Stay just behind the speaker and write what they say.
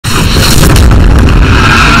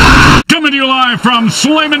Coming to you live from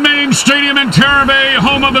Slayman Main Stadium in Terra Bay,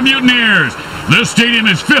 home of the Mutantneers. This stadium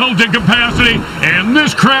is filled to capacity, and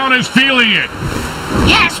this crowd is feeling it.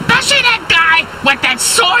 Yeah, especially that guy with that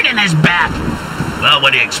sword in his back. Well,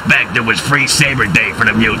 what do you expect? It was free Saber Day for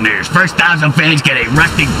the Mutantneers. First 1,000 fans get a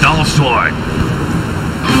rusty dull sword.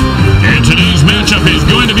 And today's matchup is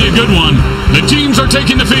going to be a good one. The teams are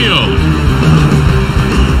taking the field.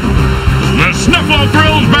 The Snuffalo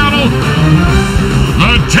Thrills battle.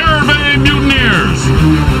 The Terra Bay Mutantneers.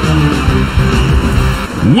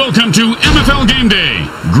 Welcome to MFL Game Day.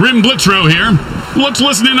 Grim Blitzrow here. Let's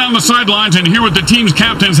listen in on the sidelines and hear what the team's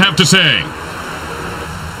captains have to say.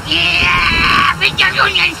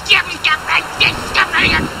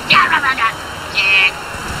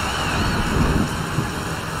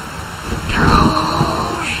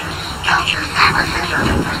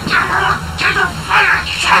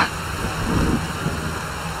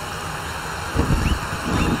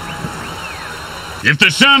 If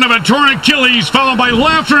the sound of a torn Achilles followed by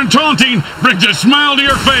laughter and taunting brings a smile to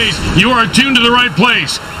your face, you are tuned to the right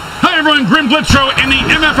place. Hi everyone, Grim Blitzrow and the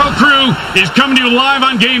MFL crew is coming to you live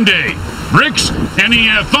on Game Day. Bricks, any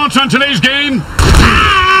thoughts on today's game?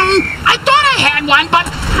 I thought I had one, but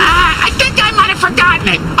I think I might have forgotten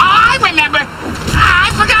it. I remember.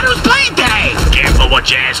 I forgot who's playing today. Careful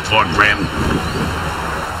what you ask for, Grim.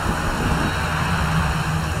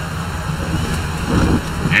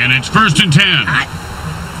 And it's 1st and 10.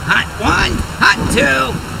 Hot 1, hot 2,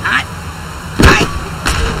 hot.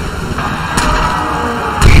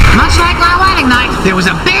 Much like my wedding night, there was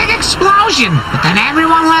a big explosion, but then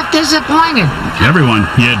everyone left disappointed. Everyone?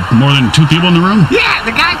 You had more than 2 people in the room? Yeah,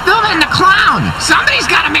 the guy filmed it in the clown. Somebody's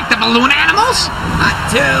got to make the balloon animals. Hot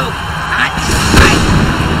 2, hot.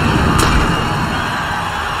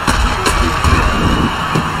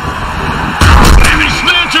 And he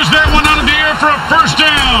snatches that one out of the air for a first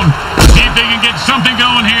down. See if they can get something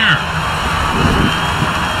going here.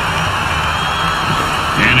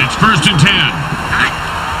 And it's 1st and 10.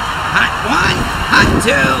 Hot 1, hot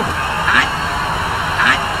 2, hot.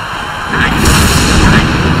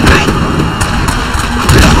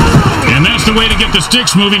 And that's the way to get the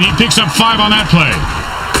sticks moving. He picks up 5 on that play.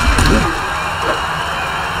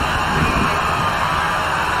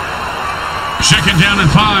 Second down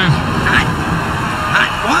and 5.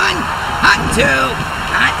 Hot 1, hot 2,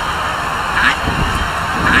 hot.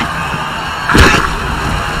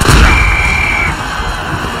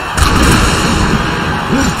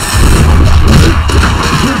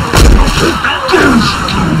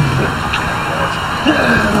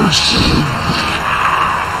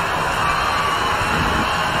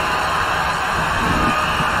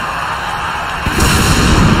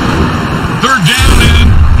 Third down, and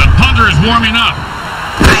the punter is warming up.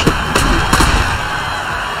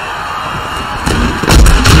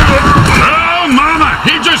 Oh, mama!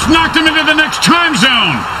 He just knocked him into the next time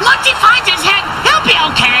zone. Once he finds his head, he'll be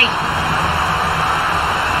okay.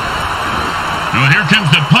 Well, here comes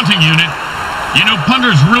the punting unit. You know,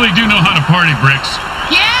 punters really do know how to party, Bricks.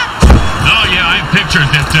 Yeah? Oh, yeah, I have pictures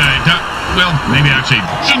that, well, maybe actually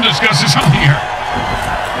shouldn't discuss this on here.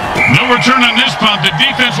 No return on this punt. The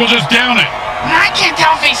defense will just down it. I can't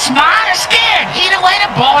tell if he's smart or scared. Either way,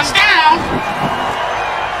 the ball is down.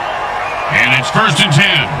 And it's 1st and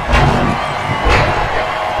 10.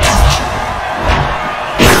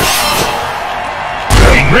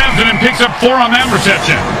 He grabs it and picks up 4 on that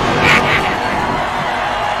reception.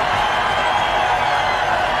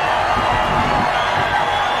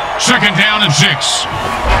 Second down and 6.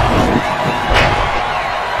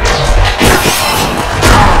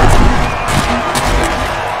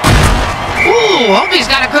 Ooh, hope he's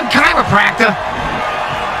got a good chiropractor.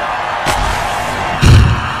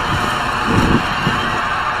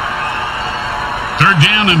 Third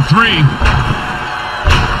down and 3.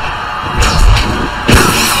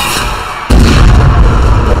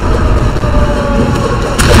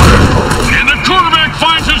 And the quarterback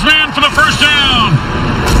finds his man for the first down.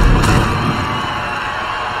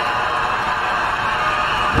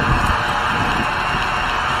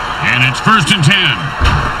 And it's 1st and 10.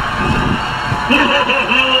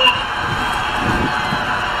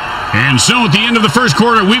 And so at the end of the first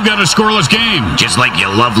quarter, we've got a scoreless game. Just like you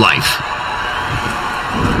love life.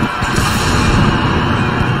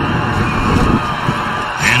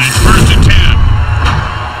 And it's 1st and 10.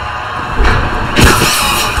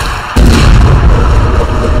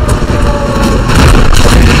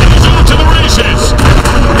 He's off to the races.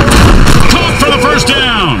 Caught for the first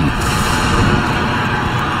down.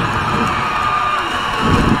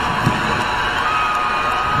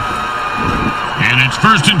 And it's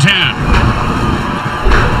 1st and 10.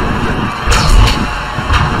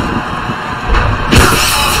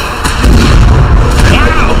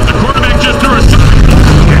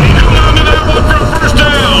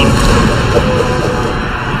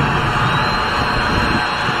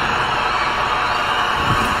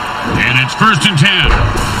 first and 10.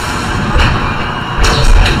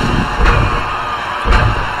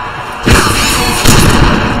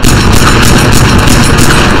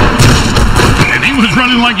 And he was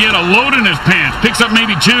running like he had a load in his pants. Picks up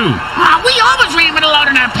maybe 2. We always ran with a load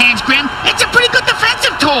in our pants, Grim. It's a pretty good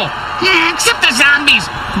defensive tool. Yeah, except the zombies.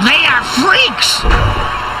 They are freaks.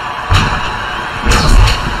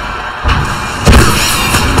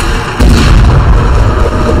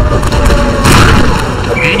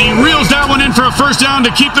 And he reels that one in for a first down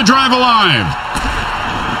to keep the drive alive.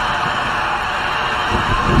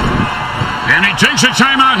 And he takes a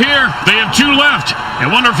timeout here. They have 2 left. I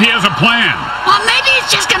wonder if he has a plan. Well, maybe he's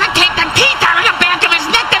just going to take the teeth out of the back of his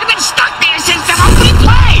neck that have been stuck there since the opening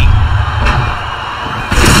play.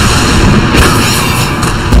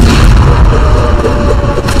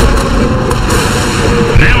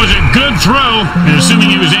 That was a good throw,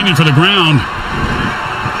 assuming he was aiming for the ground.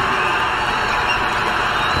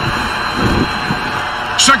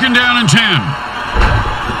 Second down and 10.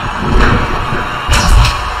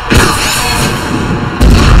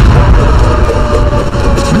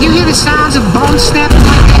 When you hear the sounds of bones snapping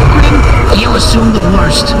like that, Grim, you assume the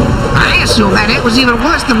worst. I assume that it was even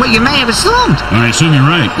worse than what you may have assumed. I assume you're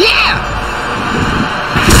right. Yeah.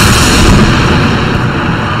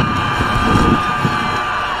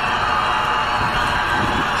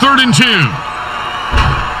 Third and 2.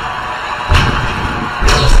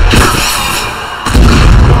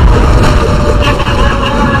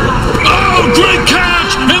 Great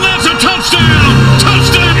catch, and that's a touchdown!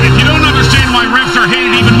 Touchdown! And if you don't understand why refs are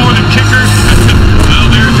hated even more than kickers, well,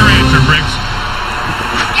 there's your answer, Bricks.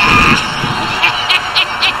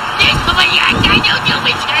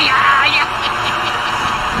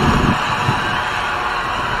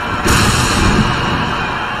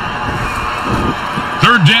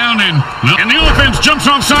 Third down, and the offense jumps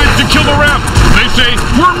off sides to kill the ref. They say,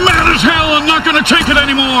 we're mad as hell and not going to take it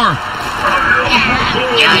anymore.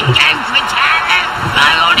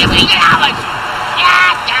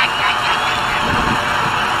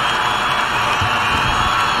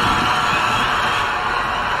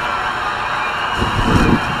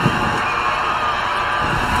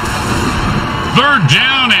 Third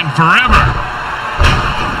down and forever.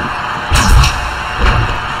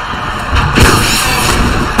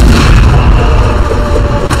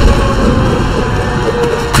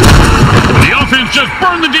 The offense just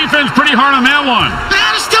burned the defense pretty hard on that one.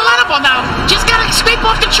 It's still edible, though. Just gotta scrape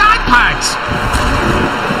off the charred parts.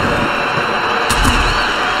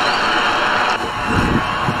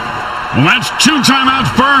 Well, that's 2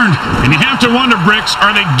 timeouts burned, and you have to wonder, Bricks,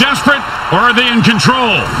 are they desperate or are they in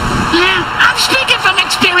control? Yeah, I'm speaking from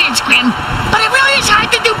experience, Grim, but it really is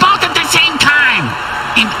hard to do both at the same time.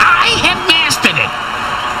 And I have mastered it.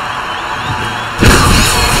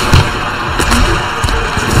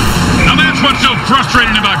 Now that's what's so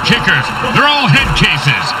frustrating about kickers. They're all head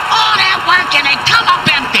cases. All that work and they come up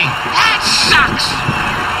empty. That sucks.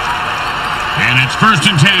 And it's first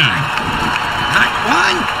and 10. Hot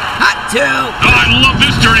 1, hot 2. Oh, I love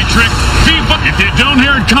this dirty trick. See, if you don't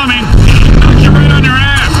hear it coming, it'll knock you right on your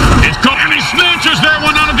ass. It's called, and he snatches that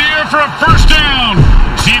one out of the air for a first down.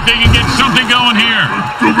 See if they can get something going here.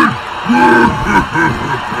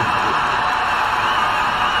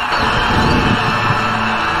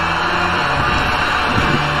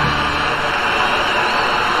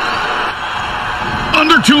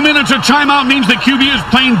 Under 2 minutes of timeout means the QB is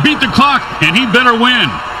playing beat the clock, and he better win.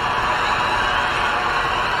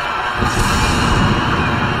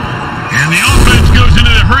 And the offense goes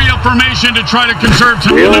into the hurry-up formation to try to conserve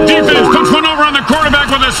time. And the defense puts one over on the quarterback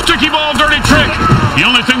with a sticky ball dirty trick. The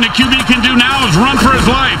only thing the QB can do now is run for his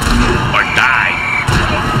life. Or die.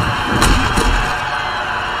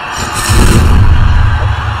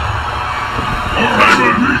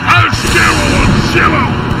 I'm still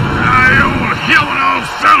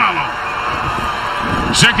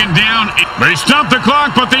Second down. They stop the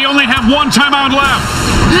clock, but they only have 1 timeout left.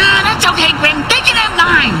 That's okay, Grim. They can have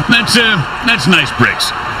 9. That's nice,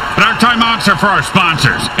 Bricks. But our timeouts are for our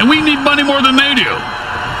sponsors, and we need money more than they do.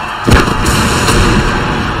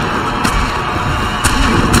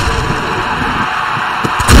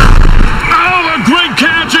 Oh, a great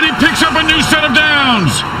catch, and he picks up a new set of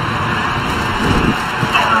downs.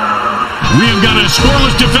 We have got a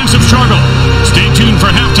scoreless defensive struggle. Stay tuned for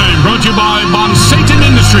halftime, brought to you by Satan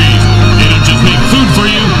Industries. They don't just make food for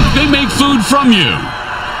you, they make food from you.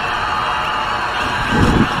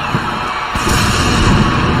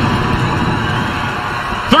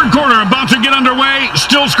 Third quarter about to get underway,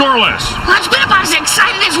 still scoreless. It's been about as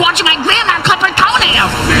exciting as watching my grandma clip her toenails.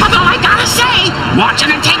 Although I gotta say, watching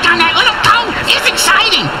her take on that little toe is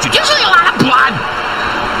exciting. Usually a lot of blood.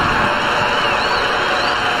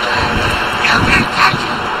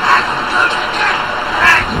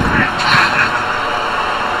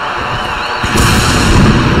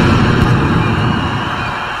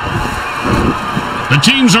 The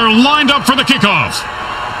teams are lined up for the kickoff.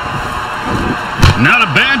 Not a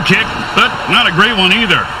bad kick, but not a great one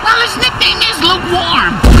either. Well, his nickname is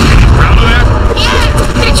Lukewarm. Proud of that? Yeah,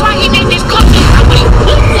 that's why he named his cookie company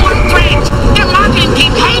Lukewarm Friends. Their marketing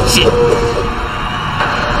team hates it.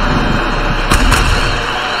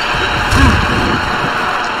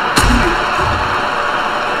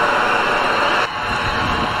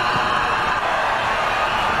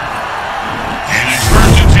 And it's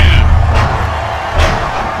 1st and 10.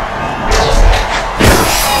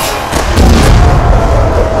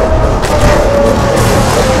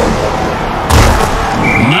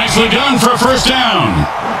 Nicely done for a first down.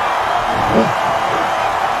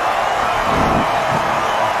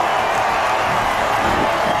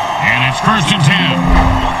 And it's 1st and 10.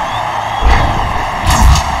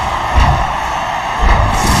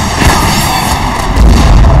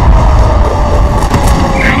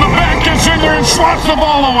 And the back gets in there and swats the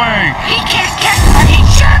ball away. He can't kick, but he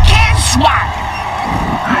sure can swat.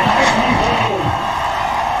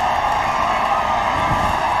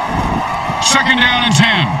 Second down and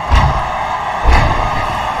 10.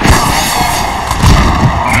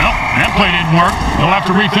 Well, that play didn't work. They'll have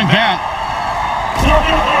to rethink that.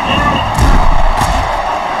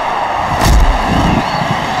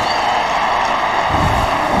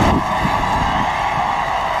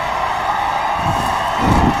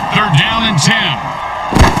 Third down and 10.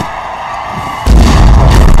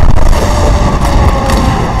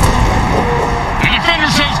 The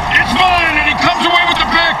defender says, "It's mine," and he comes away with the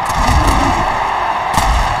pick.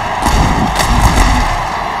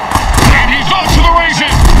 And he's off to the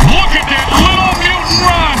races. Look at that little mutant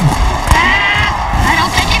run. I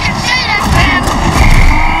don't think you can see that, man.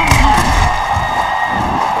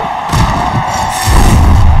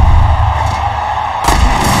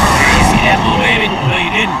 You see that little baby? No,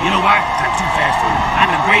 you didn't. You know why? I'm too fast for you.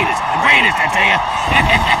 I'm the greatest. The greatest, I tell you.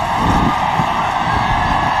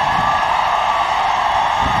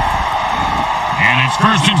 And it's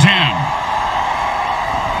 1st and 10.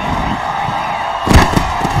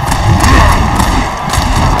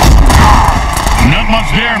 Not much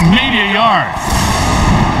there, maybe a yard.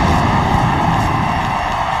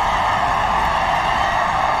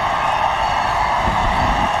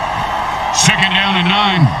 Second down and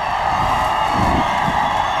 9.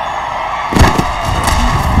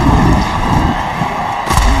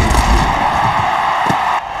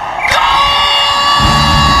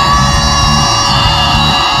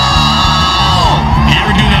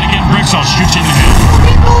 I'll shoot you in the head.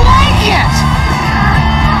 People like it.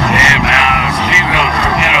 Hey, man, leave it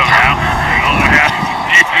now.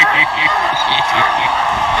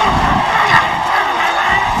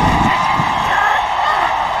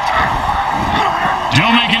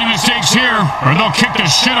 Don't make any mistakes here, or they'll kick the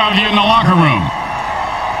shit out of you in the locker room.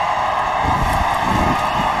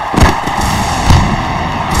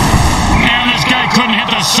 Man, this guy couldn't hit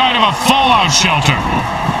the side of a fallout shelter.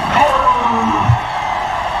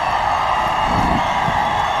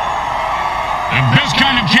 The best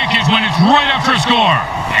kind of kick is when it's right after a score.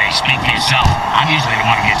 Hey, speak for yourself. I'm usually the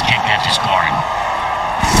one who gets kicked after scoring.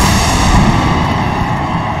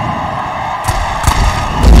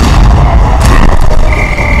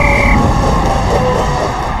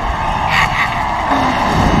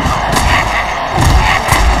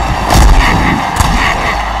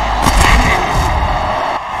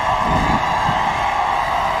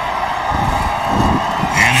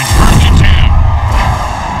 And it's 1st and 10.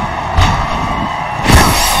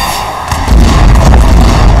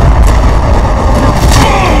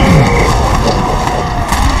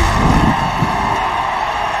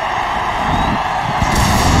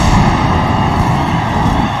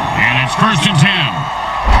 First and 10.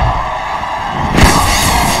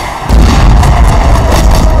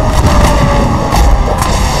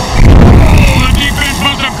 The defense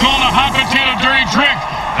must have called a hot potato dirty trick.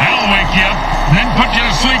 That'll wake you up and then put you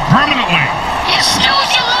to sleep permanently. You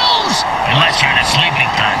snooze, you lose. Unless you're in a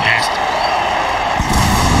sleeping contest.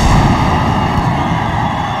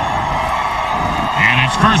 And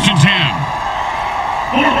it's 1st and 10.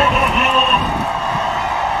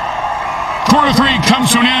 Quarter 3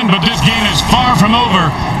 comes to an end, but this game is far from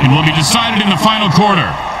over and will be decided in the final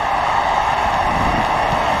quarter.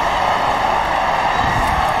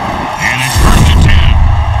 And it's 1st and 10.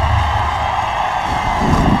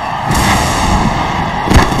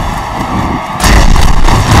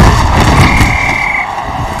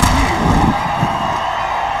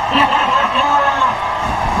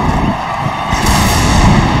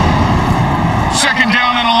 Second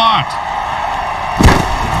down and a lot.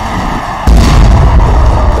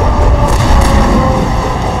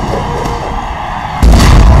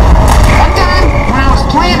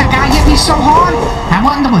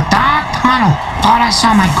 tunnel. Thought I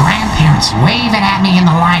saw my grandparents waving at me in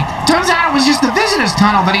the light. Turns out it was just the visitor's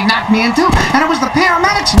tunnel that he knocked me into, and it was the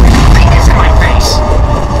paramedics waving fingers in my face.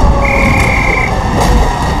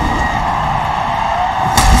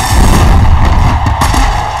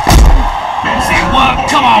 Say what?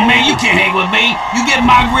 Come on, man, you can't hang with me. You get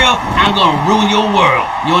my grill, I'm gonna ruin your world.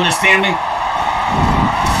 You understand me?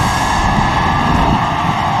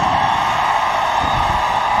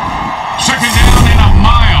 Second down and a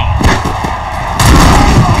mile.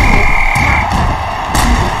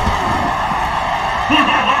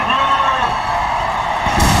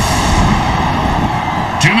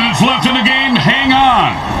 Two minutes left in the game. Hang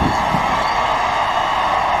on.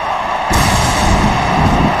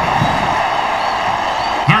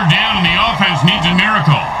 Third down and the offense needs a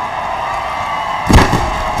miracle.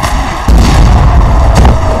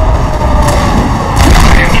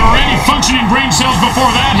 If there were any functioning brain cells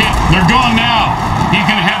before that hit, they're gone now. He's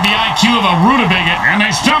going to have the IQ of a rutabaga, and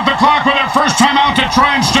they stop the clock with their first time out to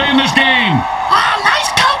try and stay in this game. Oh, nice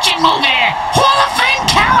coaching move there. Hall of Fame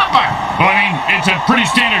caliber. Well, I mean, it's a pretty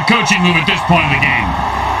standard coaching move at this point of the game.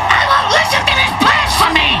 I won't listen to this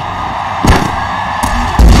blasphemy.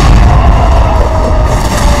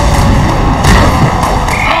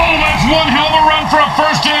 Oh, that's one hell of a run for a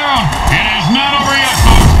first down. It is not over yet,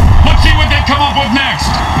 folks. Let's see what they come up with next.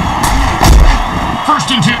 First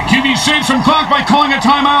and 2. QB saves some clock by calling a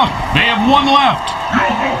timeout. They have one left.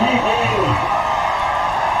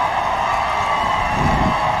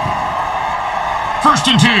 First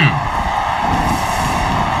and 2.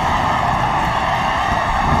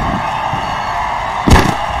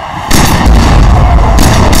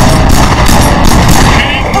 And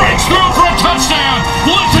he breaks through for a touchdown.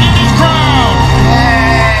 Listen to this crowd.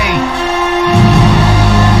 Hey.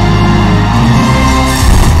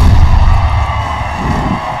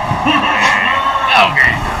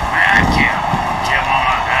 Okay. Come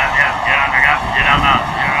on. Get on up.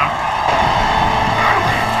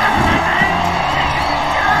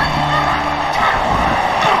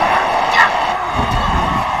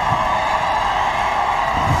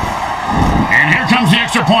 And here comes the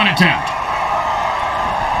extra point attempt.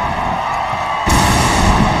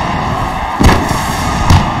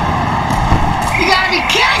 You gotta be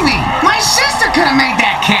kidding me. My sister could have made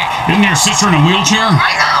that kick. Isn't your sister in a wheelchair?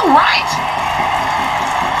 I know, right?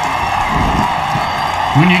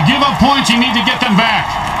 When you give up points, you need to get them back.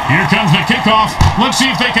 Here comes the kickoff. Let's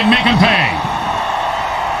see if they can make them pay.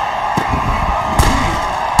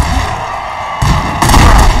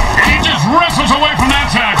 And he just wrestles away from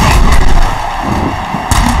that tackle.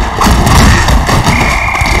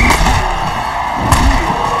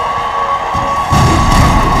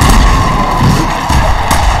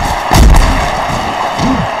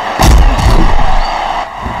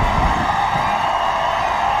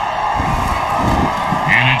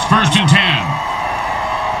 First and 10.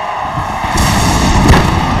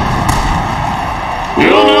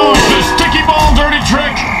 Oh no, it's the sticky ball dirty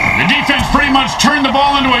trick. The defense pretty much turned the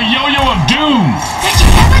ball into a yo-yo of doom. Did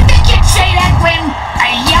you ever think you'd say that, Grim?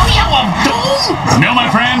 A yo-yo of doom? No,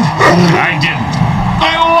 my friend, I didn't.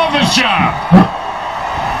 I love this job.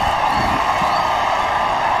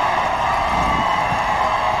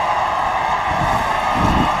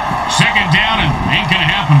 Second down and ain't gonna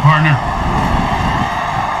happen, partner.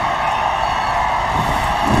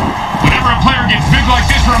 Whenever a player gets big like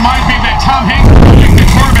this, it reminds me that Tom Hanks, the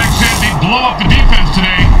quarterback, said they'd blow up the defense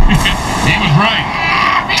today. He was right.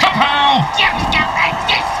 Kapow!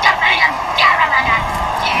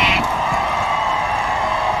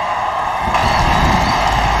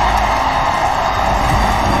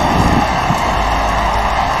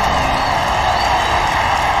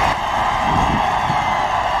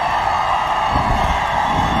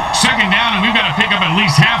 Second down, and we've got to pick up at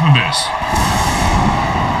least half of this.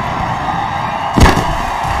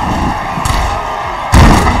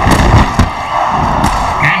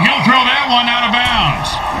 And he'll throw that one out of bounds.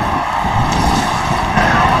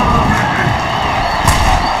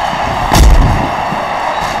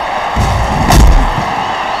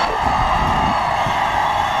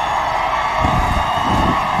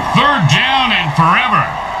 Third down and forever.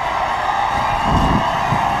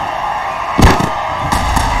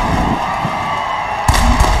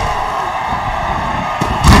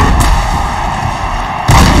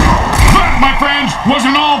 My friends, was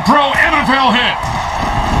an all-pro NFL hit.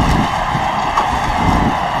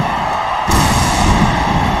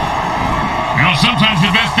 You know, sometimes the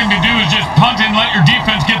best thing to do is just punt and let your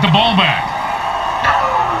defense get the ball back.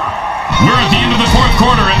 We're at the end of the fourth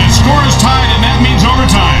quarter, and the score is tied, and that means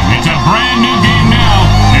overtime. It's a brand new game now.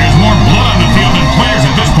 There's more blood on the field than players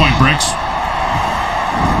at this point, Bricks.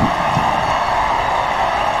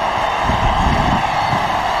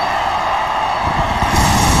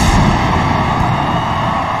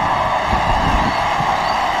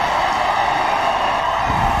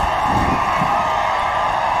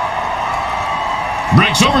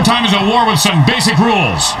 Bricks, overtime is a war with some basic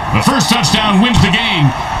rules. The first touchdown wins the game,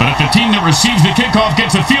 but if the team that receives the kickoff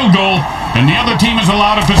gets a field goal, then the other team is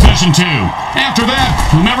allowed a possession too. After that,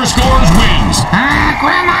 whomever scores wins.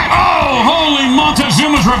 Grandma! Oh, holy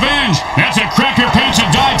Montezuma's revenge! That's a crack your pants and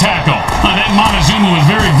die tackle. That Montezuma was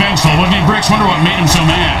very vengeful, wasn't he, Bricks? Wonder what made him so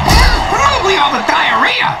mad. Probably all the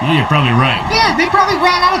diarrhea. Well, you're probably right. Yeah, they probably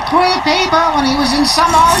ran out of toilet paper when he was in some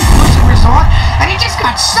all-inclusive resort, and he just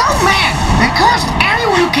got so mad and cursed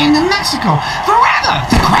everyone who came to Mexico forever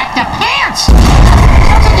to crack their pants.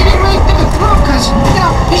 Sounds like he didn't really think it through, because,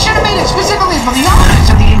 he should have made it specifically for the owners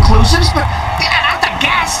of the inclusives, but not the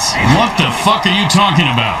guests. What the fuck are you talking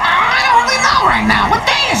about? I don't really know right now. What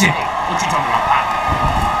day is it? What you talking about, Pop?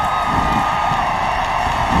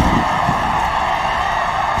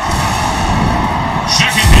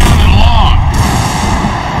 Second down and long.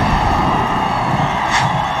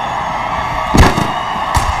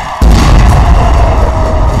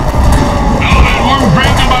 Oh, that worm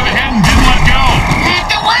grabbed him by the head and didn't let go.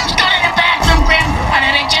 The worm's gone in the bathroom, Grim, or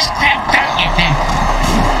did it just grab dirt, you think?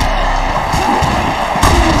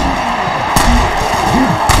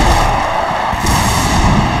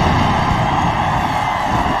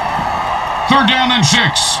 Third down and 6.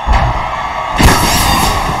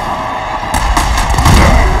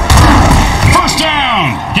 First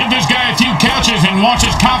down! Give this guy a few catches and watch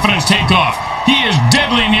his confidence take off. He is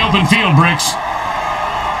deadly in the open field, Bricks.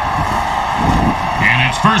 And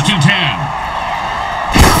it's 1st and 10.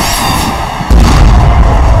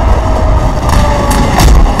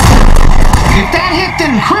 If that hit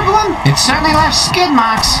didn't cripple him, it certainly left skid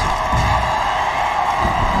marks.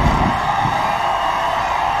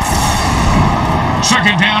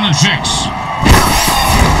 Second down and 6.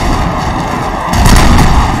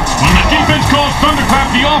 When the defense calls thunderclap,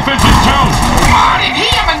 the offense is toast. Oh, did he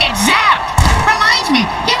ever get zapped? Reminds me,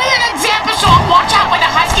 you ever hear that Zappa song, Watch Out Where the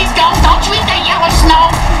Huskies Go? Don't you eat that yellow snow?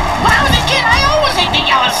 When I was a kid, I always ate the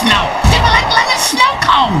yellow snow. They were like lemon snow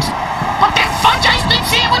cones. But them fudge ice cream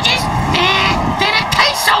sandwiches, they didn't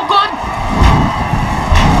taste so good.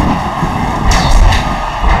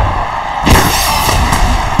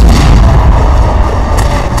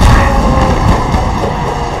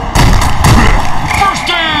 First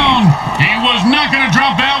down! He was not going to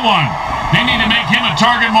drop that one. They need to make him a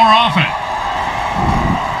target more often.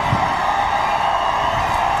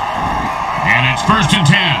 And it's 1st and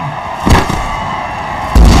 10.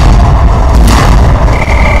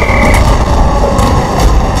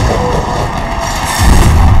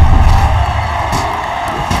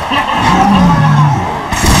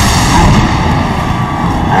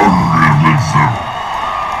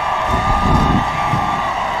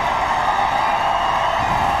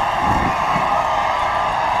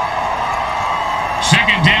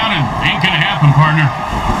 Second down and ain't gonna happen, partner.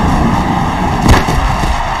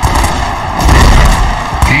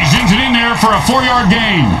 He zooms it in there for a 4-yard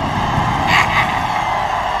gain.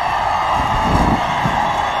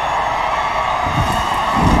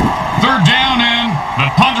 Third down and the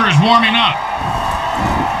punter is warming up.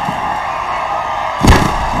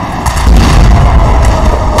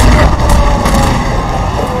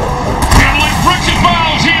 And like bricks and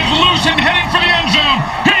balls, he is loose and heading for the end zone.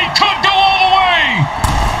 He could go all the way.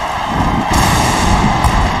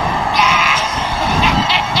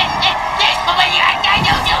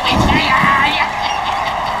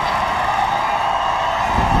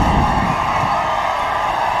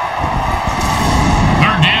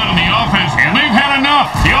 Third down in the offense, and they've had enough.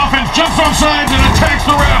 The offense jumps on sides and attacks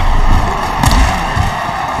the ref.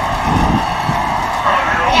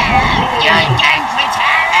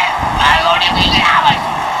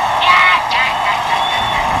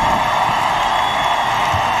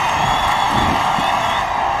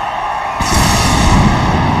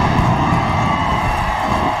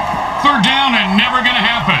 Third down and never gonna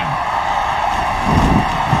happen.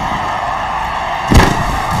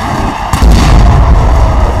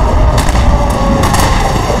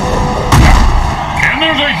 And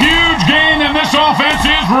there's a huge gain, and this offense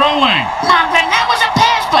is rolling. Marvin, that was a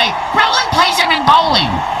pass play. Rolling plays him in bowling.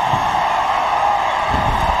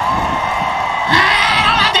 I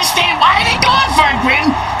don't understand. Why are they going for it,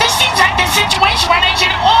 Grim? This seems like the situation where they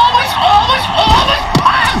should always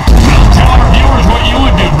punt. Well, tell our viewers what you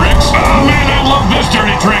would do, Bricks. Oh, man, I love this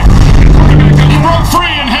dirty trick. He broke free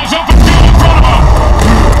and has open field in front of him.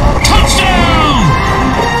 Touchdown!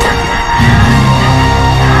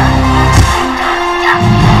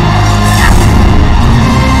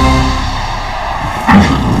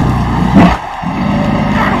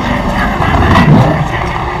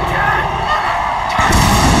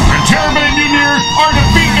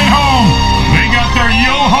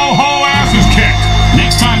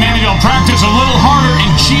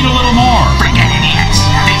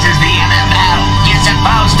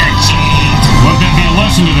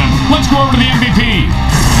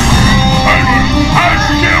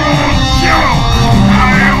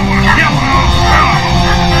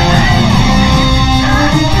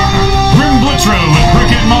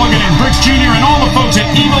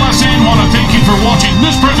 watching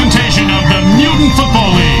this presentation of the Mutant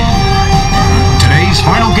Football League. Today's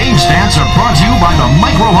final game stats are brought to you by the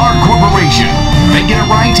Micro Hard Corporation. They get it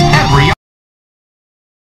right every